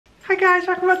Hi guys,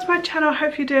 welcome back to my channel. I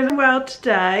hope you're doing well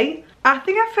today. I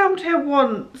think I filmed here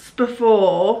once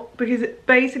before because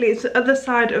basically it's the other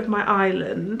side of my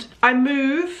island. I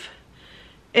move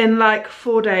in like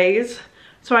 4 days,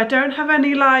 so I don't have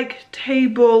any like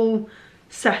table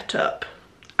set up.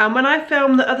 And when I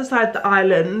film the other side of the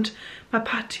island, my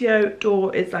patio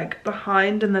door is like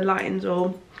behind and the lighting's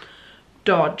all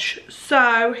dodge.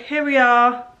 So here we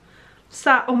are,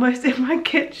 sat almost in my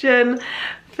kitchen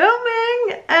filming.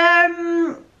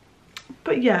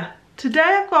 But yeah, today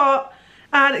I've got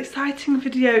an exciting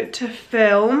video to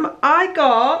film. I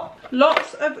got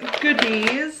lots of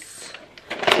goodies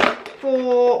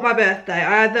for my birthday.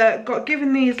 I either got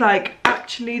given these, like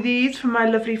actually these from my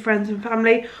lovely friends and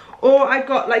family, or I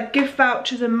got like gift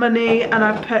vouchers and money, and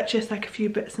I've purchased like a few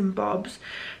bits and bobs.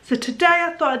 So today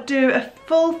I thought I'd do a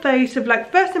full face of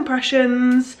like first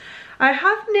impressions. I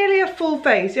have nearly a full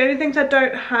face. The only things I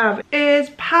don't have is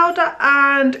powder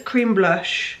and cream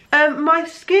blush. My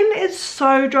skin is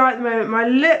so dry at the moment. My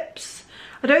lips,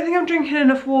 I don't think I'm drinking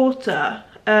enough water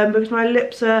because my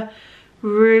lips are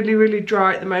really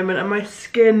dry at the moment, and my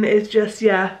skin is just,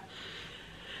 yeah,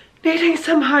 needing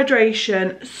some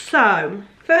hydration. So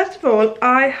first of all,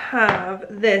 I have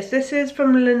this. This is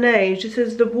from LANEIGE. This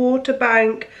is the Water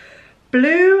Bank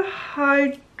Blue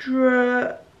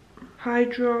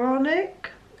Hyaluronic,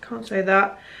 can't say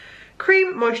that,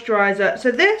 cream moisturiser.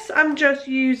 So this I'm just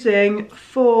using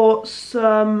for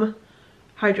some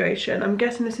hydration. I'm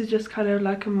guessing this is just kind of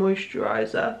like a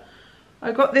moisturiser.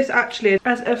 I got this actually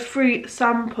as a free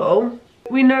sample.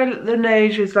 We know that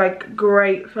LANEIGE is like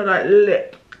great for like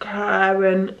lip care,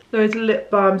 and those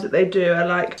lip balms that they do are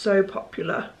like so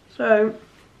popular. So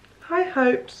high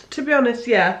hopes. To be honest,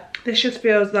 yeah, this just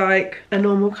feels like a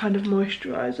normal kind of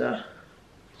moisturiser.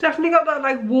 Definitely got that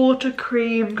like water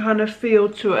cream kind of feel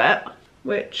to it,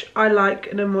 which I like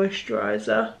in a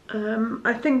moisturiser.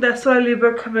 I think they're slowly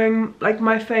becoming like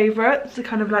my favourites, the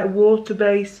kind of like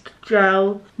water-based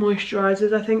gel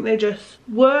moisturisers. I think they just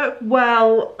work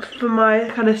well for my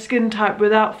kind of skin type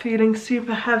without feeling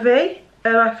super heavy.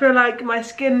 And I feel like my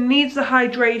skin needs the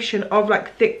hydration of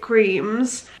like thick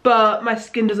creams, but my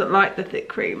skin doesn't like the thick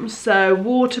creams. So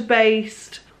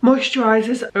water-based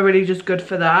moisturisers are really just good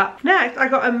for that. Next, I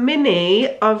got a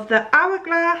mini of the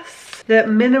HOURGLASS, the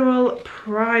Mineral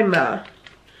Primer.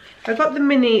 I got the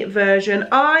mini version.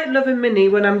 I love a mini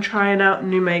when I'm trying out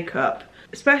new makeup,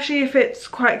 especially if it's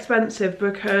quite expensive,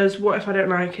 because what if I don't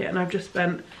like it and I've just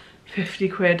spent 50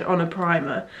 quid on a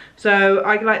primer? So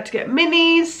I like to get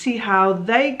minis, see how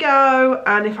they go,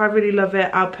 and if I really love it,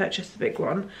 I'll purchase the big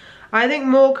one. I think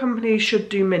more companies should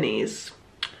do minis,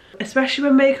 especially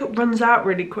when makeup runs out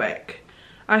really quick.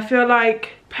 I feel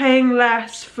like paying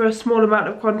less for a small amount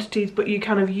of quantities, but you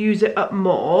kind of use it up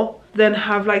more, than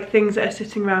have like things that are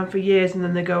sitting around for years and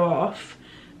then they go off,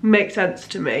 makes sense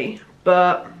to me.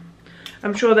 But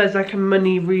I'm sure there's like a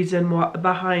money reason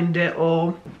behind it,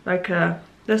 or like there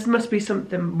must be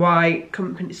something why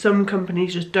some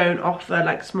companies just don't offer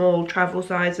like small travel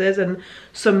sizes and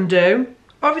some do.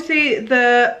 Obviously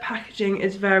the packaging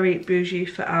is very bougie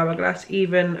for HOURGLASS,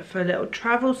 even for a little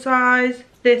travel size.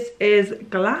 This is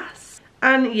glass,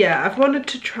 and yeah, I've wanted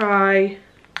to try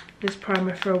this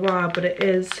primer for a while, but it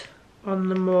is on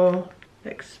the more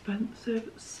expensive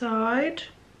side.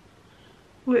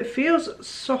 Well, it feels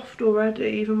soft already,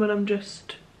 even when I'm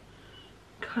just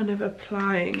kind of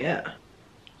applying it.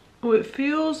 Oh, it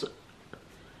feels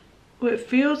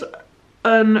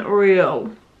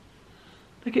unreal.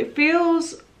 Like, it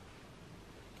feels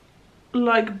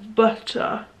like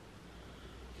butter.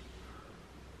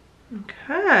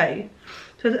 Okay.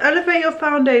 So to elevate your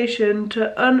foundation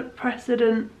to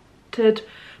unprecedented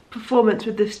performance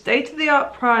with this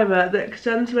state-of-the-art primer that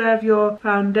extends the layer of your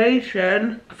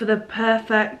foundation for the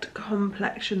perfect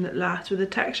complexion that lasts, with a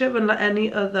texture unlike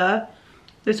any other.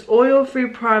 This oil-free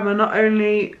primer not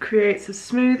only creates a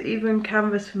smooth, even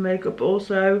canvas for makeup, but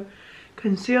also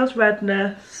conceals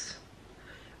redness,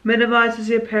 minimises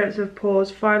the appearance of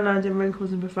pores, fine lines and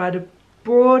wrinkles, and provide a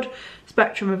broad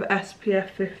spectrum of SPF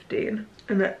 15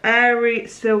 and an airy,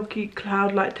 silky,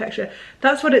 cloud-like texture.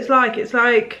 That's what it's like. It's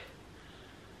like,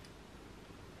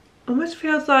 almost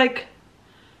feels like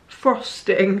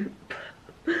frosting.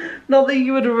 Not that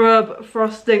you would rub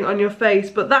frosting on your face,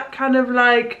 but that kind of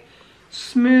like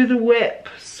smooth whip,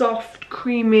 soft,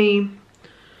 creamy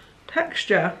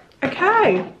texture.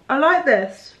 Okay, I like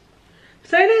this.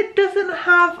 Saying it doesn't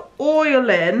have oil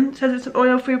in, says it's an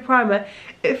oil-free primer,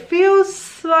 it feels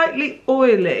slightly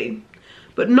oily,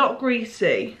 but not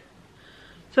greasy.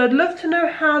 So I'd love to know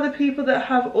how the people that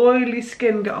have oily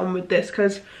skin get on with this,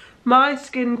 because my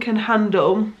skin can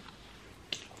handle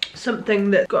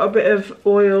something that's got a bit of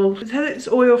oil. It says it's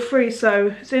oil free,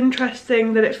 so it's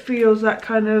interesting that it feels that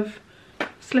kind of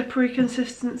slippery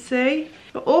consistency.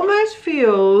 It almost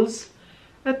feels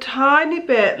a tiny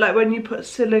bit like when you put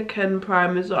silicone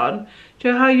primers on. Do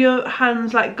you know how your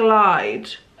hands like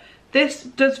glide? This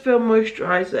does feel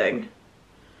moisturising.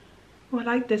 Oh, I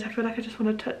like this. I feel like I just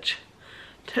want to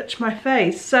touch my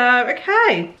face. So,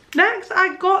 okay. Next,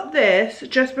 I got this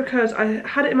just because I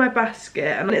had it in my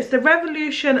basket, and it's the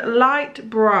Revolution Light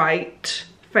Bright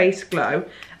Face Glow.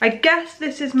 I guess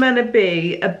this is meant to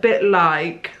be a bit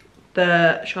like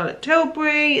the Charlotte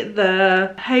Tilbury,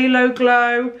 the Halo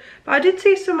Glow, but I did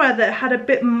see somewhere that had a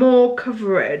bit more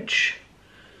coverage.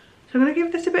 So I'm going to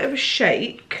give this a bit of a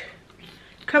shake.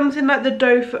 Comes in like the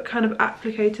doe foot kind of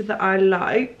applicator that I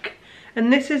like,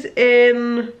 and this is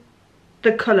in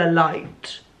the colour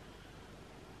Light.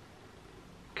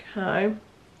 Okay.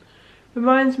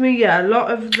 Reminds me, yeah, a lot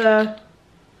of the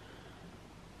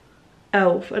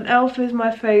Elf, and Elf is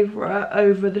my favourite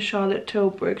over the Charlotte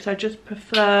Tilbury because I just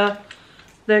prefer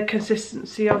the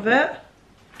consistency of it.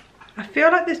 I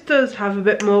feel like this does have a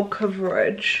bit more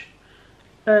coverage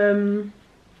than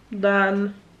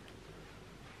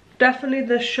definitely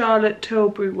the Charlotte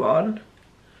Tilbury one.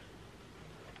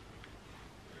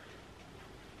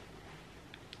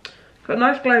 Got a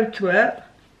nice glow to it.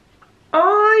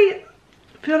 I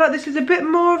feel like this is a bit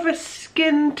more of a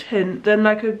skin tint than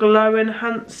like a glow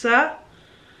enhancer.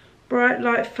 Bright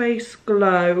Light Face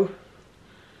Glow.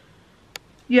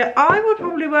 Yeah, I would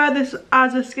probably wear this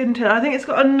as a skin tint. I think it's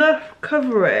got enough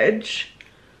coverage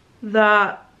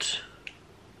that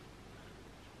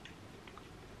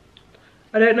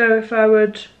I don't know if I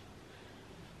would.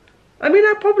 I mean,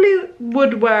 I probably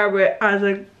would wear it as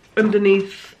a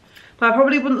underneath. But I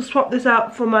probably wouldn't swap this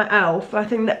out for my Elf. I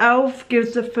think the Elf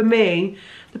gives, for me,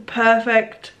 the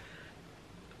perfect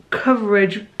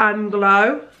coverage and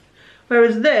glow.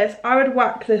 Whereas this, I would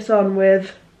whack this on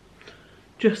with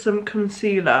just some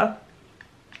concealer.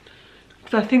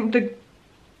 Because I think the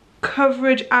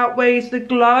coverage outweighs the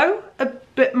glow a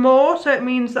bit more. So it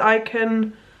means that I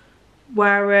can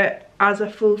wear it as a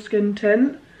full skin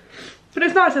tint. But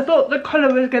it's nice. I thought the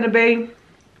colour was going to be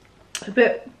a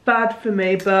bit bad for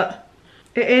me, but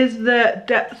it is the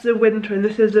depths of winter, and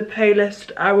this is the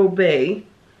palest I will be.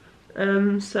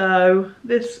 So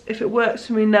this, if it works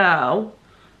for me now,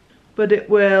 but it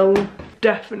will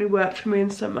definitely work for me in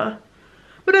summer.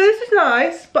 But no, this is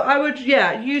nice, but I would,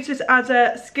 yeah, use this as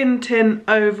a skin tint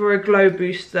over a glow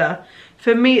booster.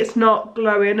 For me, it's not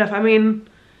glowy enough. I mean,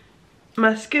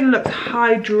 my skin looks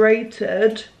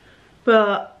hydrated,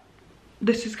 but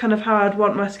this is kind of how I'd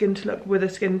want my skin to look with a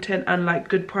skin tint and like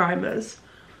good primers.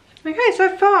 Okay,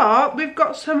 so far we've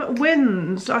got some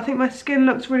wins. I think my skin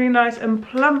looks really nice and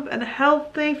plump and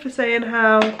healthy for saying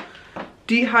how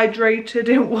dehydrated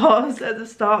it was at the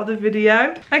start of the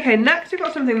video. Okay, next we've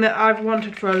got something that I've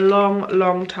wanted for a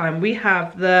long time. We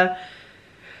have the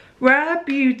Rare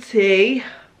Beauty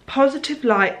Positive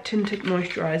Light Tinted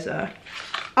Moisturiser.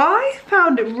 I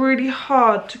found it really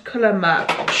hard to colour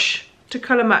match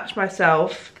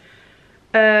myself.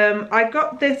 I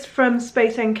got this from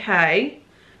Space NK.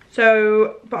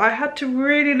 But I had to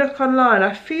really look online.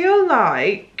 I feel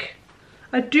like,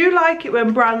 I do like it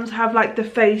when brands have like the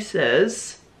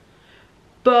faces,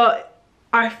 but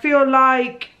I feel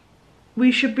like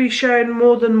we should be showing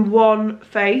more than one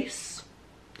face.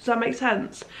 Does that make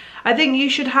sense? I think you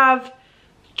should have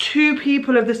two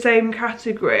people of the same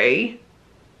category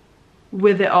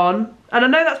with it on. And I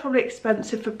know that's probably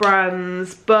expensive for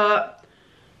brands, but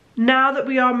now that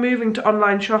we are moving to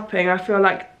online shopping, I feel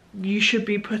like you should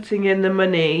be putting in the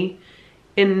money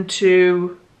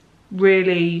into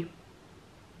really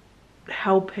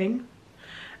helping.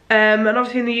 And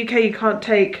obviously in the UK you can't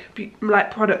take like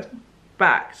products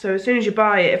back, so as soon as you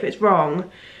buy it, if it's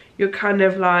wrong, you're kind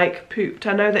of like pooped.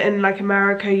 I know that in like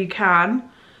America you can,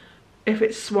 if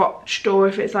it's swatched or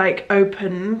if it's like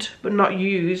opened but not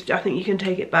used, I think you can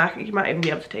take it back. You might even be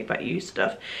able to take back used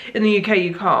stuff. In the UK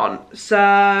you can't,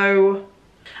 so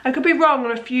I could be wrong,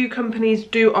 and a few companies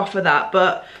do offer that,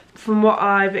 but from what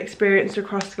I've experienced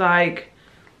across like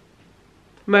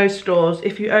most stores,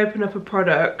 if you open up a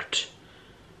product,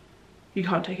 you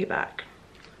can't take it back.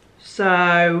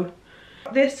 So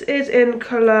this is in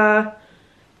colour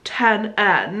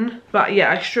 10N, but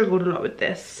yeah, I struggled a lot with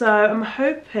this, so I'm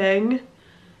hoping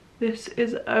this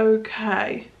is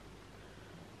okay.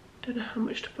 Don't know how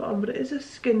much to put on, but it is a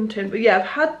skin tint. But yeah, I've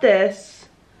had this,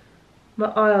 my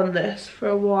eye on this for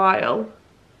a while,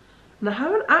 and I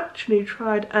haven't actually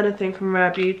tried anything from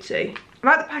Rare Beauty. I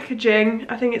like the packaging.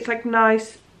 I think it's like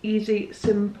nice, easy,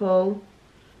 simple.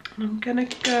 I'm gonna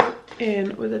go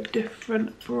in with a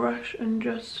different brush and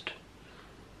just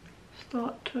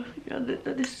start to, yeah,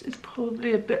 this is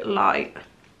probably a bit light.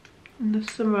 In the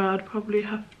summer I'd probably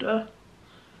have to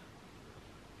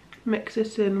mix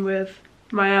this in with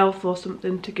my elf or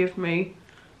something to give me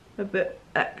a bit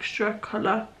extra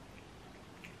colour.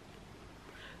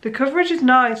 The coverage is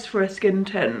nice for a skin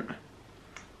tint.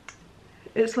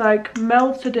 It's like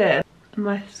melted in and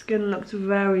my skin looks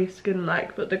very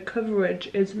skin-like, but the coverage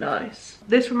is nice.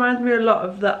 This reminds me a lot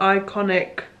of the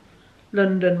Iconic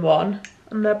London one,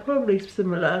 and they're probably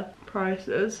similar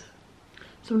prices.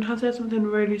 Sometimes there's something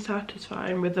really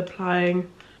satisfying with applying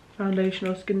foundation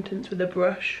or skin tints with a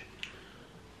brush.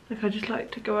 Like, I just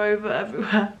like to go over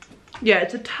everywhere. Yeah,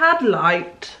 it's a tad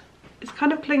light. It's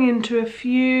kind of clinging to a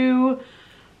few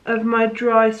of my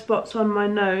dry spots on my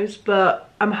nose, but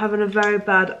I'm having a very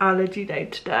bad allergy day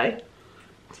today,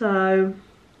 so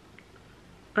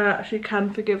I actually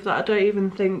can forgive that. I don't even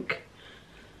think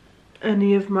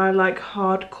any of my like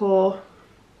hardcore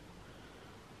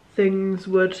things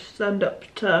would stand up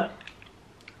to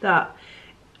that.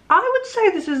 I would say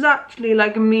this is actually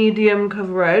like a medium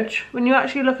coverage. When you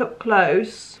actually look up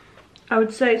close, I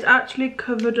would say it's actually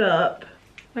covered up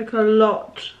like a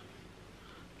lot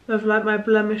of like my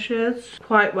blemishes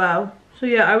quite well. So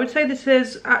yeah, I would say this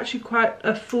is actually quite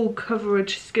a full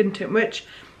coverage skin tint, which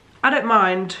I don't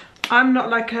mind. I'm not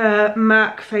like a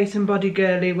MAC face and body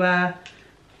girly where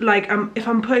like if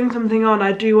I'm putting something on,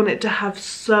 I do want it to have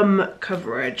some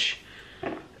coverage.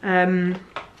 But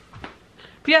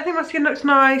yeah, I think my skin looks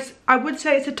nice. I would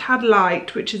say it's a tad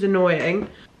light, which is annoying.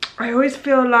 I always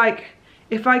feel like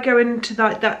if I go into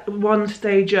that one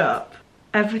stage up,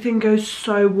 everything goes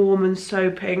so warm and so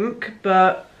pink,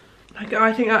 but like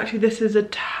I think actually this is a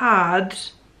tad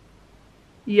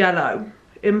yellow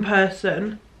in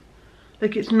person.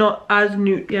 Like it's not as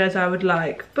nude as I would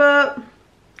like, but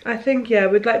I think yeah,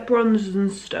 with like bronzers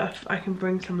and stuff, I can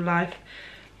bring some life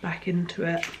back into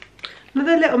it.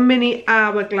 Another little mini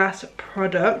Hourglass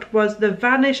product was the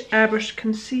Vanish Airbrush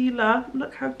Concealer.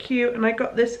 Look how cute, and I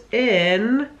got this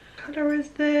in, what colour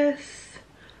is this?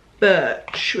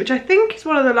 Birch, which I think is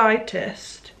one of the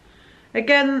lightest.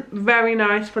 Again, very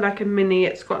nice for like a mini.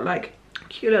 It's got like a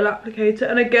cute little applicator,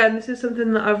 and again, this is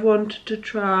something that I've wanted to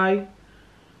try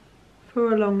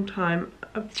for a long time.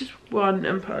 I've just won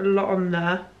and put a lot on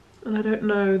there, and I don't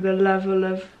know the level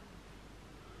of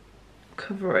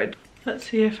coverage.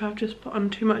 Let's see if I've just put on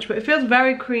too much, but it feels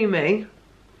very creamy.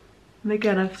 And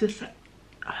again, I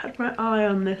had my eye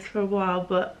on this for a while,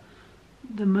 but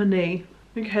the money.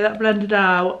 Okay, that blended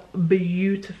out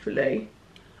beautifully.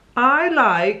 I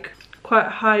like quite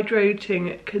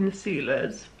hydrating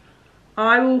concealers.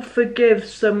 I will forgive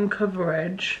some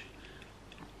coverage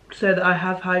so that I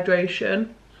have hydration.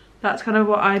 That's kind of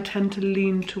what I tend to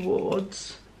lean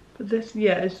towards. But this,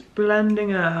 yeah, is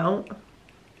blending out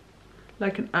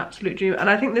like an absolute dream. And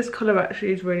I think this colour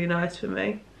actually is really nice for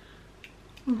me.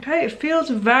 Okay, it feels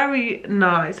very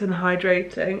nice and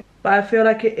hydrating, but I feel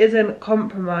like it isn't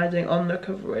compromising on the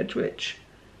coverage, which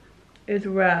is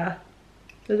rare.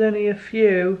 There's only a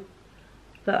few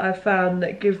that I've found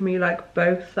that give me like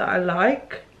both that I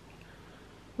like.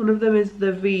 One of them is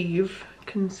the Vieve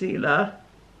concealer,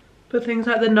 but things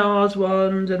like the NARS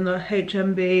ones and the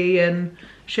HMB and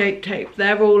Shape Tape,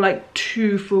 they're all like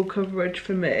too full coverage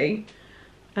for me,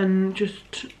 and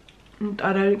just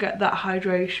I don't get that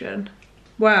hydration.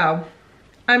 Wow,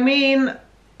 I mean,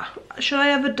 should I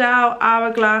ever doubt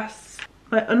Hourglass?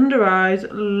 My under eyes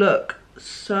look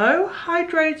so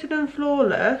hydrated and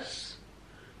flawless.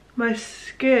 My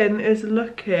skin is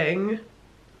looking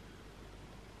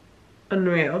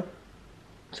unreal.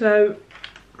 So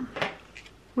I'm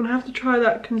gonna have to try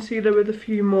that concealer with a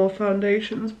few more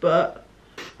foundations, but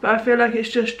I feel like it's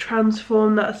just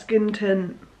transformed that skin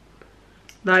tint,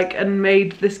 like, and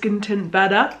made the skin tint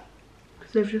better.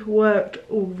 They've just worked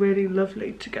all really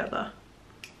lovely together.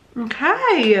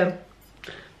 Okay,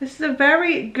 this is a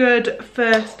very good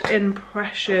first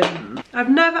impression. I've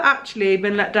never actually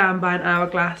been let down by an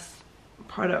Hourglass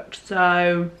product,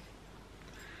 so,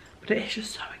 but it is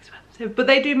just so expensive. But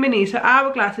they do mini, so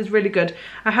Hourglass is really good.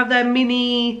 I have their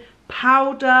mini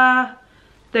powder.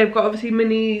 They've got obviously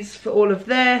minis for all of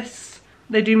this.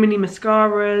 They do mini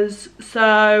mascaras,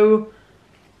 so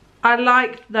I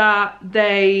like that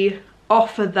they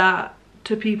offer that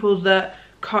to people that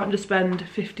can't just spend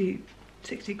 50,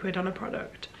 60 quid on a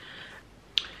product.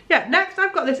 Yeah, next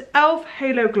I've got this e.l.f.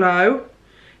 Halo Glow.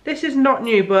 This is not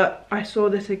new, but I saw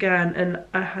this again and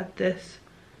I had this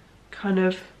kind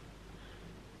of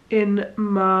in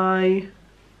my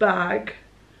bag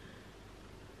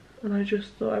and I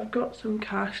just thought, I've got some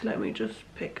cash, let me just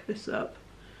pick this up.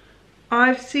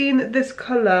 I've seen that this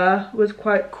colour was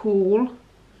quite cool,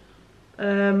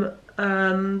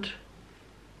 and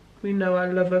we know I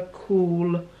love a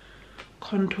cool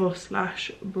contour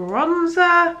slash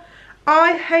bronzer.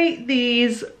 I hate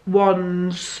these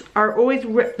ones, I always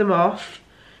rip them off.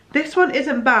 This one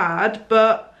isn't bad,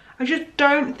 but I just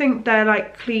don't think they're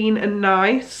like clean and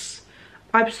nice.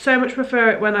 I so much prefer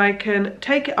it when I can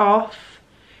take it off,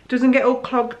 it doesn't get all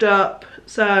clogged up.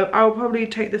 So I'll probably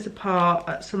take this apart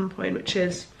at some point, which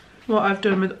is what I've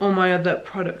done with all my other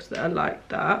products that are like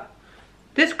that.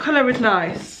 This colour is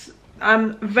nice.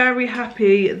 I'm very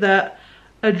happy that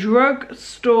a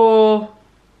drugstore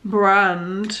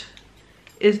brand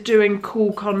is doing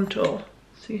cool contour.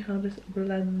 See how this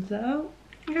blends out?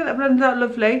 Okay, that blends out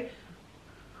lovely.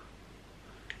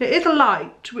 It is a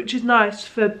light, which is nice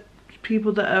for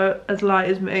people that are as light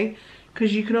as me,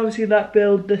 because you can obviously like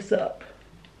build this up,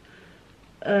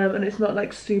 and it's not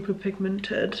like super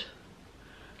pigmented.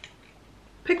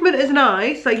 Pigment is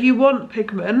nice, like you want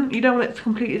pigment, you don't want it to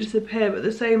completely disappear, but at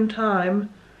the same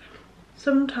time,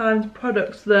 sometimes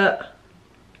products that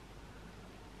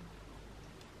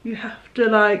you have to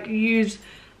like use,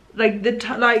 like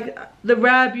the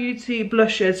Rare Beauty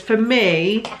blushes, for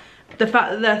me, the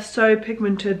fact that they're so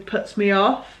pigmented puts me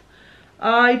off.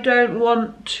 I don't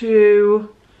want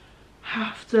to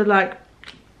have to like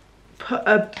put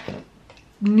a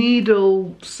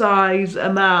needle size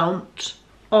amount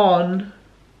on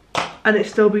and it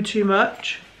still be too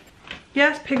much.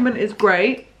 Yes, pigment is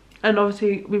great, and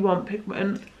obviously we want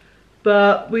pigment,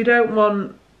 but we don't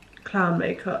want clown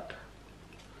makeup.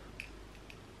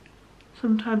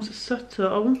 Sometimes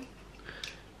subtle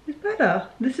is better.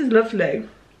 This is lovely.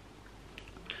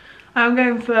 I'm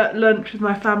going for lunch with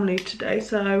my family today,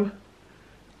 so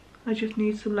I just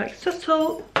need some like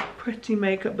subtle, pretty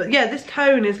makeup. But yeah, this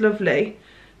tone is lovely.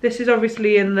 This is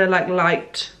obviously in the like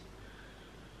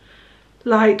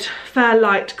fair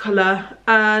light colour,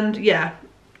 and yeah,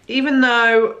 even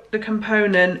though the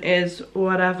component is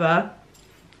whatever,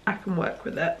 I can work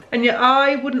with it. And yeah,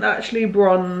 I wouldn't actually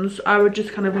bronze, I would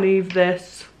just kind of leave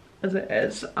this as it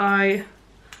is. I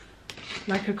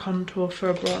like a contour for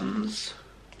a bronze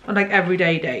on like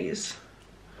everyday days.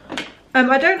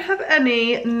 I don't have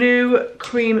any new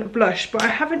cream blush, but I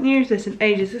haven't used this in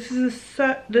ages. This is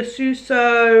the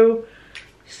Suso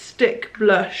stick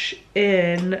blush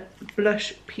in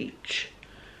Blush Peach.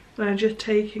 And I'm just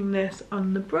taking this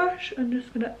on the brush. I'm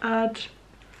just going to add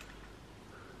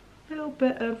a little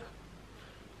bit of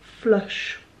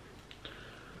flush.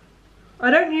 I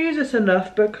don't use this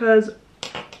enough because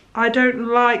I don't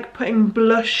like putting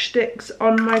blush sticks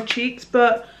on my cheeks,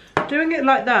 but doing it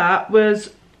like that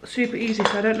was super easy,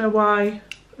 so I don't know why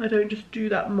I don't just do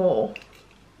that more.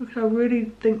 Because I really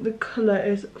think the colour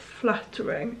is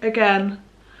flattering. Again,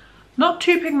 not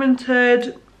too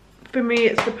pigmented. For me,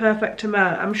 it's the perfect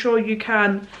amount. I'm sure you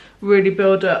can really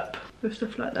build up with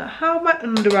stuff like that. How are my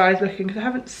under eyes looking? Because I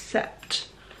haven't set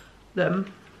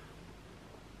them.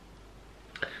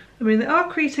 I mean, they are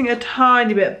creasing a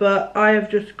tiny bit, but I have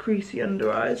just creasy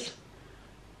under eyes.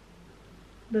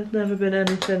 There's never been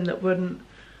anything that wouldn't,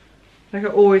 like I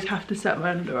always have to set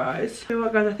my under eyes. You know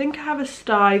what guys, I think I have a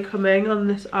sty coming on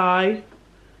this eye,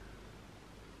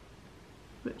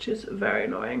 which is very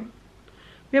annoying.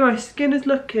 Yeah, my skin is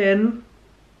looking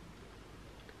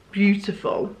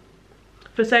beautiful.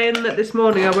 For saying that this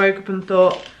morning I woke up and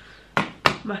thought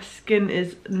my skin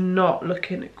is not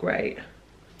looking great.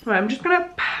 Right, I'm just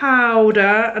gonna powder,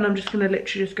 and I'm just gonna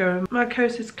literally just go my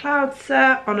Kosas Cloud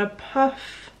Set on a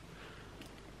puff.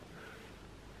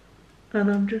 And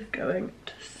I'm just going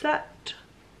to set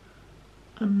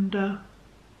under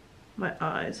my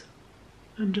eyes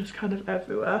and just kind of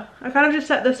everywhere. I kind of just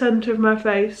set the centre of my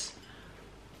face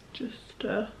just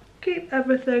to keep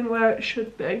everything where it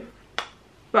should be.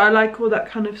 But I like all that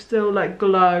kind of still like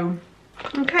glow.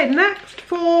 Okay, next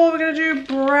we're gonna do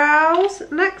brows.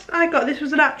 Next I got, this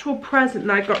was an actual present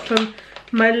that I got from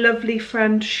my lovely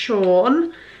friend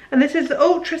Sean. And this is the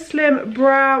Ultra Slim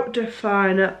Brow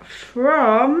Definer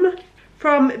from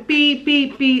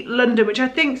BBB London, which I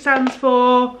think stands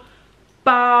for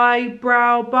By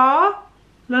Brow Bar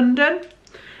London.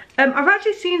 I've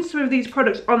actually seen some of these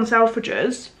products on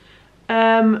Selfridges,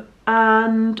 and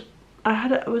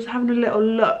I was having a little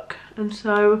look, and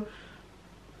so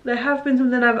they have been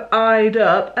something I've eyed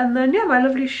up. And then yeah, my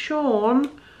lovely Sean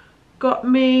got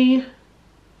me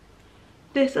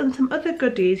this and some other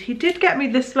goodies. He did get me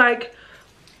this like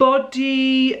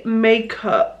body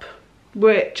makeup,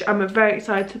 which I'm very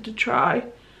excited to try.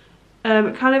 I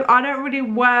don't really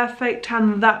wear fake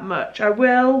tan that much. I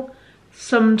will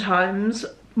sometimes.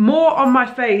 More on my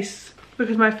face,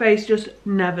 because my face just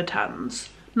never tans.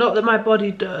 Not that my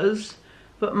body does,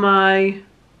 but my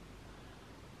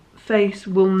face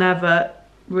will never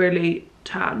really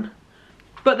tan.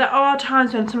 But there are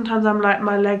times when sometimes I'm like,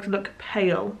 my legs look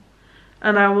pale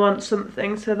and I want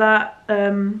something, so that,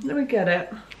 let me get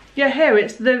it. Yeah, here,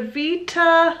 it's the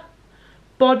Vita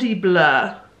Body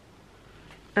Blur.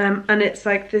 And it's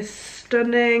like this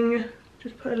stunning,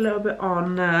 just put a little bit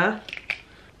on there.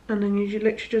 And then you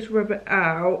literally just rub it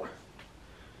out.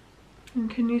 And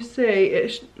can you see,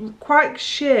 it's quite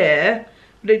sheer,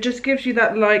 but it just gives you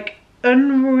that like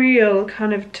unreal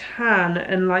kind of tan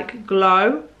and like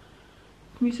glow.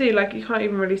 Can you see, like you can't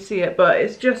even really see it, but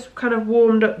it's just kind of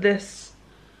warmed up this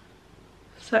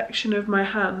section of my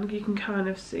hand. You can kind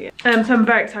of see it. So I'm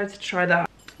very excited to try that.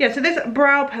 Yeah, so this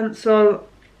brow pencil,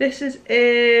 this is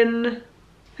in,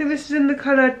 I think this is in the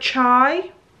colour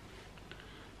Chai,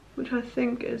 which I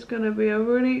think is going to be a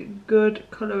really good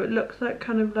colour. It looks like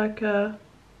kind of like a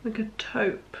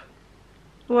taupe.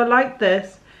 Oh, I like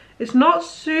this. It's not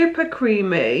super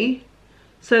creamy,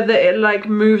 so that it like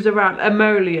moves around.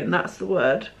 Emollient, that's the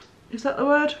word. Is that the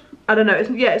word? I don't know.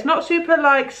 It's not super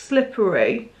like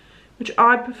slippery, which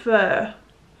I prefer,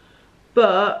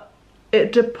 but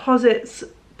it deposits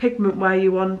pigment where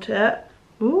you want it.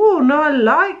 Oh no, I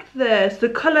like this. The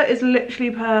colour is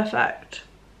literally perfect.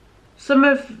 Some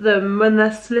of them, when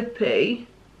they're slippy,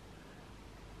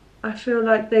 I feel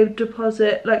like they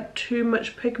deposit like too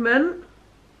much pigment,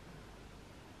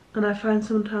 and I find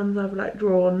sometimes I've like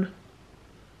drawn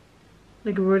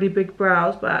like really big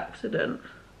brows by accident,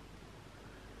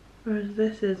 whereas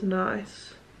this is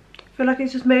nice. I feel like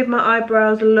it's just made my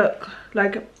eyebrows look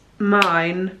like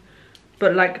mine,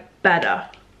 but like better.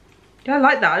 Yeah, I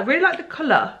like that. I really like the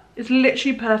colour. It's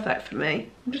literally perfect for me.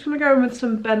 I'm just gonna go in with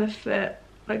some Benefit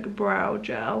like brow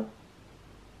gel.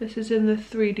 This is in the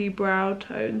 3D brow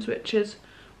tones, which is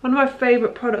one of my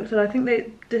favourite products, and I think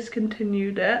they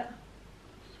discontinued it,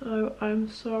 so I'm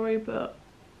sorry, but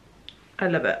I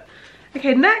love it.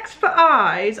 Okay, next for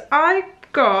eyes, I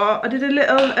did a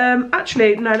little,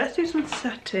 actually, no, let's do some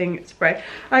setting spray.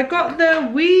 I got the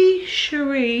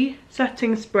CHERIE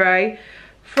setting spray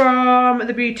from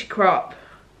the Beauty Crop.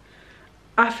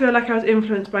 I feel like I was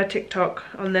influenced by TikTok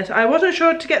on this. I wasn't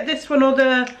sure to get this one or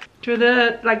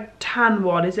the like tan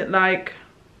one. Is it like,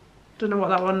 I don't know what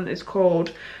that one is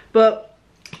called, but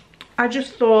I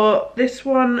just thought this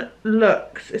one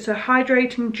looks, it's a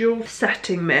hydrating dual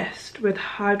setting mist with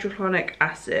hyaluronic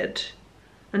acid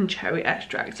and cherry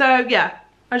extract. So yeah,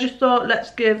 I just thought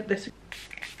let's give this.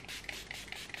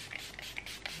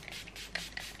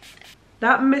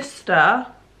 That mister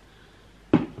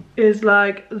is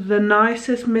like the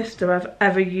nicest mister I've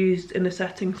ever used in a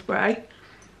setting spray.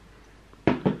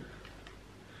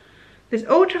 This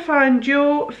ultra-fine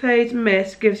dual phase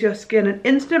mist gives your skin an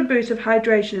instant boost of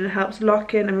hydration and helps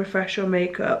lock in and refresh your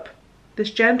makeup.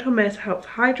 This gentle mist helps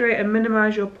hydrate and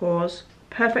minimise your pores.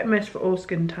 Perfect mist for all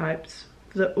skin types.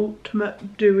 The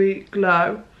ultimate dewy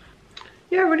glow.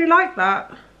 Yeah, I really like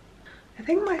that. I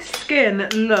think my skin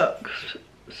looks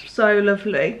so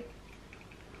lovely.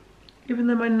 Even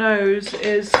though my nose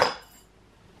is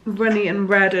runny and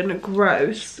red and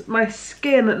gross, my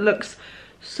skin looks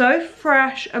so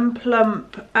fresh and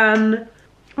plump and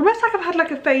almost like I've had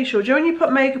like a facial. Do you know when you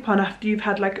put makeup on after you've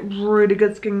had like really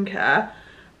good skincare?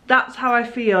 That's how I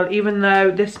feel, even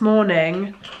though this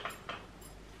morning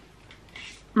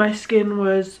my skin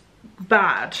was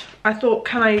bad. I thought,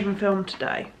 can I even film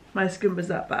today? My skin was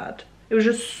that bad. It was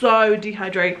just so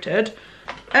dehydrated.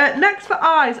 Next for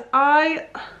eyes, I'm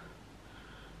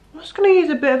just going to use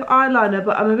a bit of eyeliner,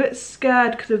 but I'm a bit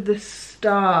scared because of this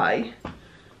sty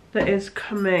that is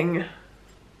coming.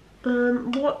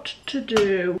 What to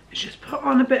do is just put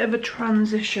on a bit of a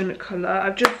transition colour. I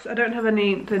don't have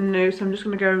anything new, so I'm just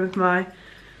going to go with my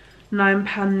 9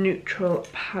 Pan Neutral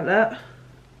palette.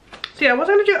 So yeah, I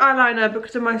wasn't going to do eyeliner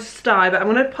because of my sty, but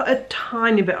I'm going to put a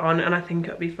tiny bit on and I think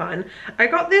it'll be fine. I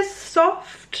got this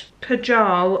soft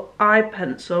Kajal eye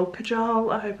pencil.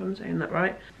 Kajal, I hope I'm saying that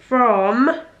right.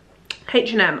 From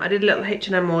H&M. I did a little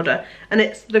H&M order and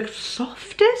it's the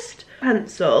softest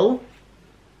pencil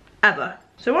ever.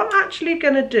 So what I'm actually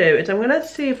going to do is I'm going to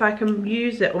see if I can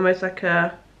use it almost like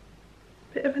a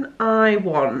bit of an eye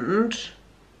wand,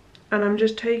 and I'm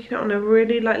just taking it on a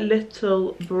really like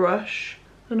little brush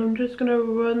and I'm just going to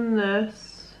run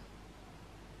this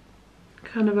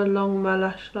kind of along my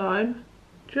lash line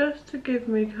just to give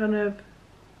me kind of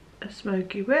a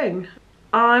smoky wing.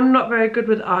 I'm not very good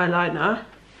with eyeliner,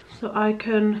 so I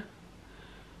can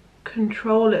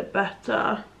control it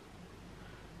better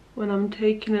when I'm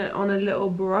taking it on a little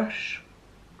brush.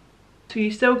 So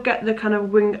you still get the kind of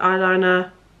winged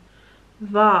eyeliner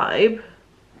vibe,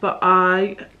 but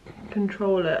I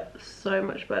control it so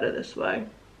much better this way.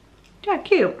 Yeah,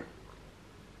 cute.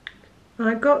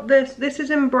 I got this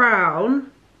is in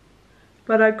brown,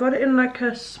 but I got it in like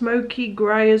a smoky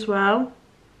grey as well.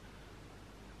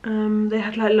 They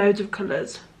had like loads of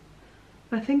colours.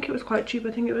 I think it was quite cheap.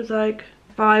 I think it was like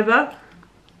 £5.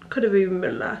 Could have even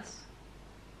been less.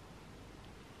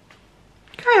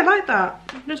 Okay, I like that.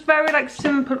 Just very like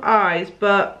simple eyes,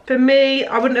 but for me,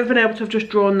 I wouldn't have been able to have just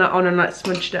drawn that on and like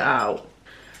smudged it out.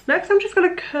 Next, I'm just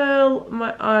gonna curl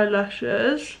my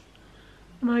eyelashes.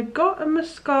 And I got a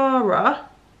mascara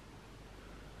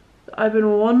that I've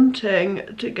been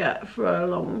wanting to get for a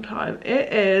long time.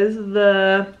 It is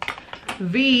the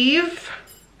Vieve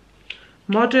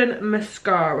Modern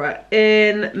Mascara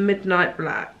in Midnight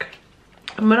Black.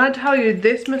 And when I tell you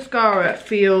this mascara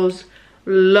feels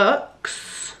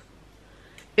luxe,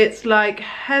 it's like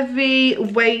heavy,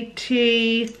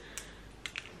 weighty.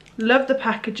 Love the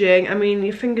packaging. I mean,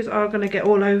 your fingers are gonna get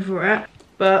all over it,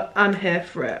 but I'm here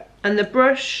for it. And the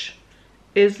brush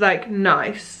is like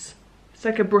nice. It's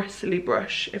like a bristly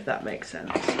brush, if that makes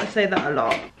sense. I say that a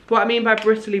lot. What I mean by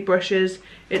bristly brush is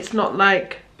it's not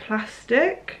like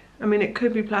plastic. I mean, it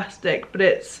could be plastic, but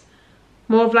it's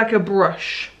more of like a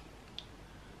brush.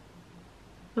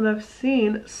 And I've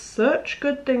seen such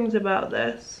good things about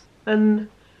this. And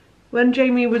when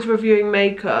Jamie was reviewing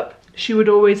makeup, she would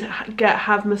always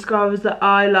have mascaras that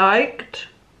I liked.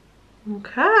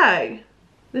 Okay.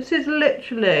 This is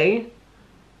literally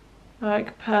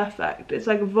like perfect. It's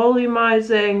like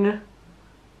volumizing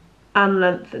and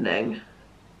lengthening.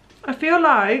 I feel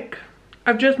like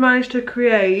I've just managed to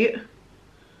create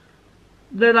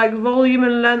the like volume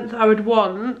and length I would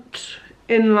want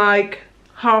in like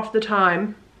half the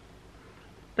time.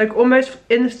 Like almost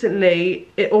instantly,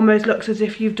 it almost looks as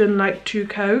if you've done like 2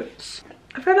 coats.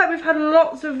 I feel like we've had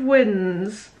lots of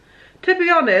wins. To be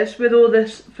honest, with all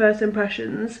this first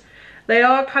impressions, they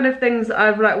are kind of things that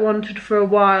I've like wanted for a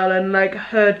while and like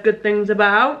heard good things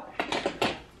about.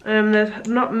 There's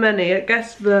not many. I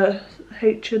guess the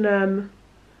H&M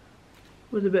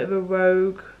was a bit of a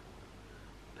rogue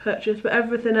purchase, but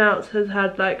everything else has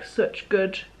had like such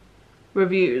good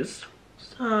reviews.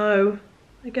 So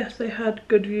I guess they had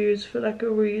good views for like a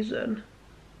reason.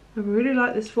 I really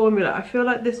like this formula. I feel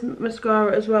like this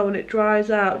mascara as well, when it dries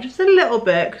out just a little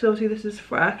bit, because obviously this is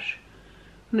fresh,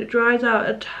 when it dries out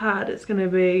a tad, it's going to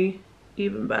be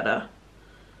even better.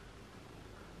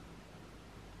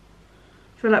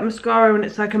 I feel like mascara when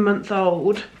it's like a month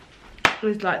old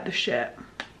is like the shit.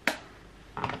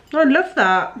 I love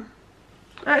that.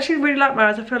 I actually really like my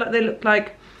eyes. I feel like they look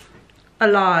like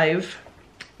alive.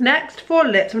 Next, for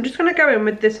lips, I'm just going to go in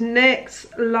with this NYX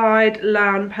Light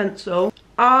Lan pencil.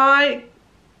 I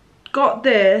got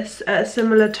this at a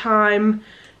similar time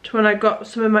to when I got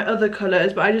some of my other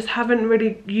colours, but I just haven't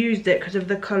really used it because of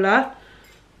the colour.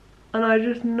 And I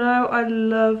just know I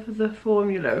love the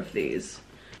formula of these.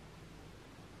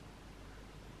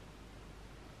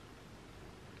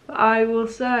 I will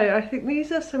say, I think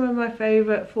these are some of my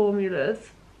favourite formulas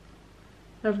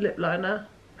of lip liner.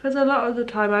 Because a lot of the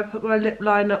time I put my lip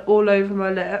liner all over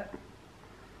my lip.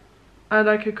 I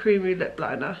like a creamy lip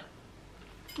liner.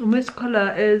 And this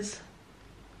colour is,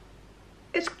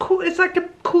 it's cool, it's like a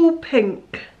cool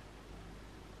pink.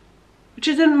 Which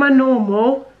isn't my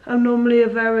normal. I'm normally a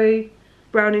very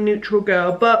brownie neutral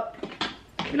girl, but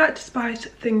I like to spice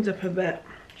things up a bit.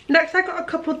 Next, I got a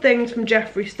couple things from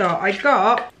Jeffree Star. I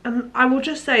got, and I will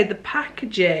just say, the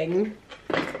packaging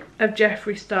of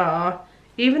Jeffree Star,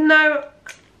 even though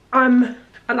I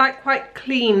like quite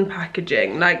clean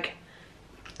packaging, like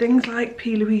things like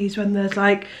P. Louise when there's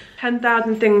like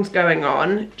 10,000 things going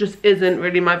on, just isn't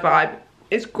really my vibe.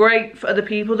 It's great for other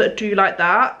people that do like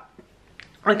that.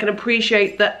 I can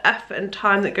appreciate the effort and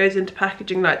time that goes into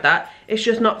packaging like that. It's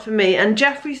just not for me. And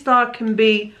Jeffree Star can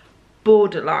be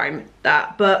borderline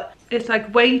that, but it's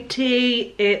like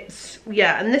weighty, it's,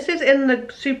 yeah. And this is in the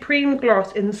Supreme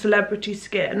Gloss in Celebrity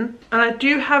Skin, and I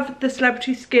do have the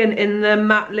Celebrity Skin in the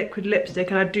matte liquid lipstick,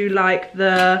 and I do like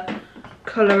the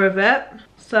colour of it,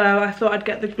 so I thought I'd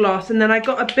get the gloss. And then I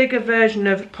got a bigger version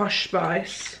of Posh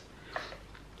Spice,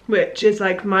 which is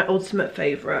like my ultimate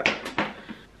favourite.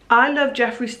 I love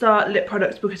Jeffree Star lip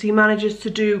products because he manages to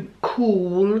do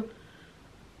cool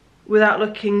without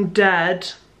looking dead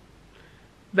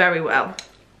very well.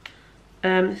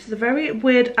 This is a very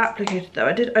weird applicator though.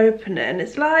 I did open it and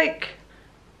it's like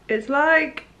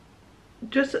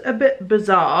just a bit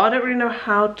bizarre. I don't really know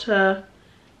how to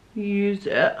use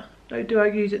it. Like, do I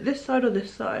use it this side or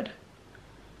this side?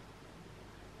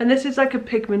 And this is like a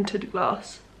pigmented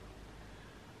gloss.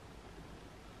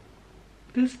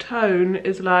 This tone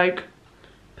is like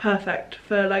perfect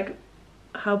for like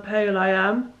how pale I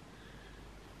am.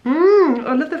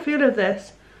 I love the feel of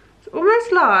this. It's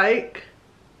almost like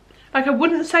I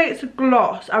wouldn't say it's a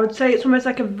gloss. I would say it's almost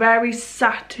like a very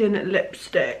satin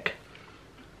lipstick.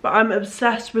 But I'm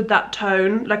obsessed with that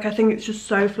tone. Like, I think it's just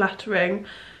so flattering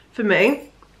for me.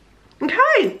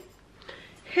 Okay,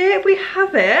 here we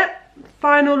have it.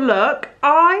 Final look.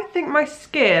 I think my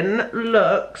skin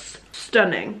looks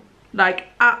stunning. Like,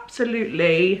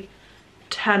 absolutely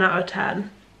 10 out of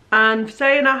 10. And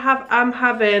saying I'll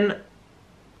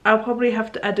probably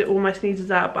have to edit all my sneezes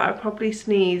out, but I'll probably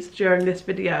sneeze during this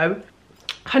video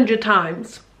 100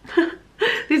 times.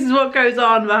 This is what goes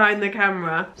on behind the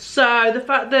camera. So the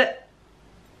fact that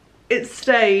it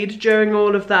stayed during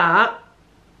all of that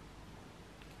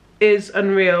is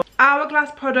unreal.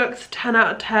 Hourglass products, 10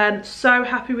 out of 10. So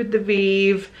happy with the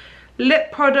Vieve.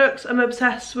 Lip products, I'm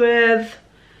obsessed with.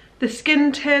 The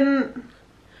skin tint,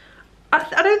 I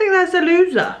don't think there's a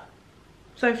loser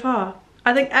so far.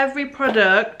 I think every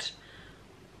product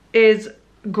is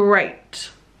great.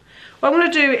 What I'm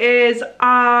going to do is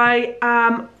I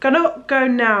am going to go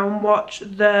now and watch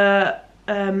the,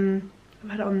 I've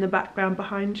had it on the background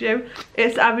behind you.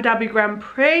 It's the Abu Dhabi Grand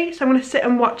Prix. So I'm going to sit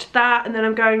and watch that, and then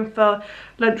I'm going for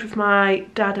lunch with my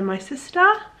dad and my sister.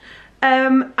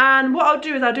 And what I'll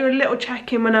do is I'll do a little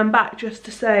check-in when I'm back, just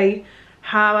to say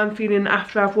how I'm feeling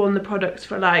after I've worn the products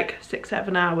for like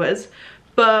 6-7 hours.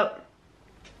 But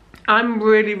I'm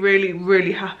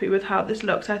really happy with how this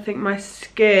looks. I think my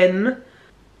skin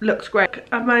looks great.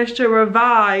 I've managed to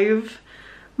revive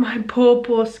my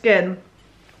poor skin.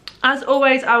 As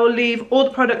always, I will leave all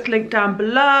the products linked down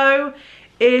below.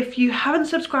 If you haven't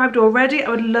subscribed already,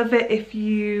 I would love it if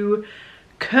you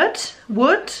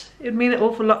would. It'd mean an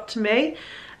awful lot to me.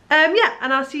 Yeah,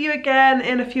 and I'll see you again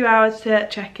in a few hours to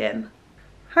check in.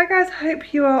 Hi guys, I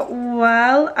hope you are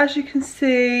well. As you can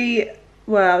see,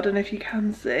 well, I don't know if you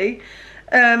can see,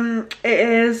 it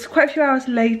is quite a few hours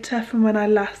later from when I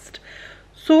last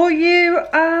saw you,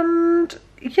 and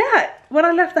yeah, when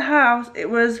I left the house it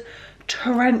was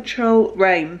torrential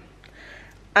rain,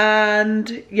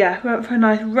 and yeah, we went for a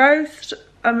nice roast.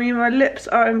 I mean, my lips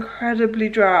are incredibly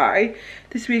dry.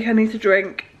 This week I need to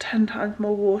drink 10 times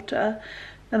more water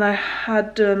than I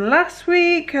had done last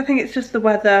week. I think it's just the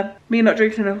weather. Me not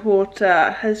drinking enough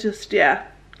water has just, yeah,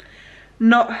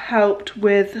 not helped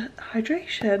with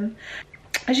hydration.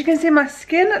 As you can see, my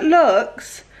skin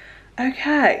looks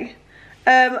okay.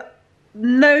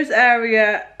 Nose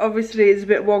area obviously is a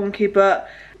bit wonky, but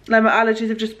like, my allergies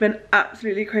have just been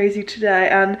absolutely crazy today,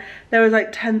 and there was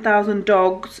like 10,000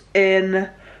 dogs in the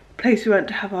place we went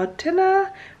to have our dinner,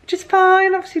 which is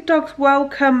fine. Obviously dogs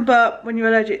welcome, but when you're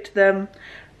allergic to them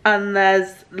and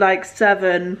there's like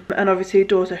 7, and obviously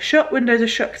doors are shut, windows are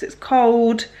shut because it's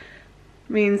cold,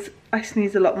 means I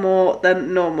sneeze a lot more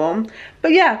than normal.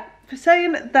 But yeah, for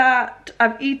saying that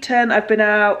I've eaten, I've been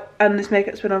out, and this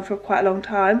makeup's been on for quite a long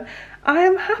time, I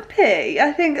am happy.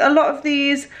 I think a lot of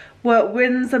these were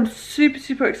wins. I'm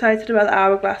super excited about the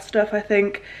Hourglass stuff. I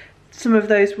think some of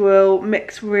those will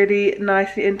mix really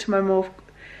nicely into my more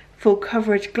full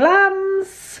coverage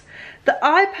glams. The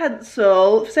eye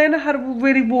pencil, saying I had a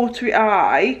really watery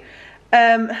eye,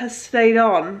 has stayed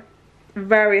on.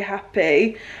 Very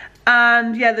happy.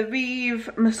 And yeah, the Vieve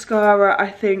mascara, I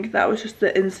think that was just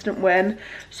the instant win.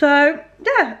 So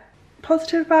yeah,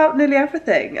 positive about nearly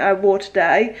everything I wore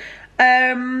today.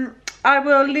 I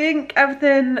will link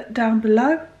everything down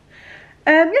below.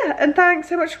 Yeah, and thanks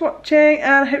so much for watching,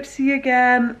 and I hope to see you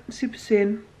again super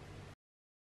soon.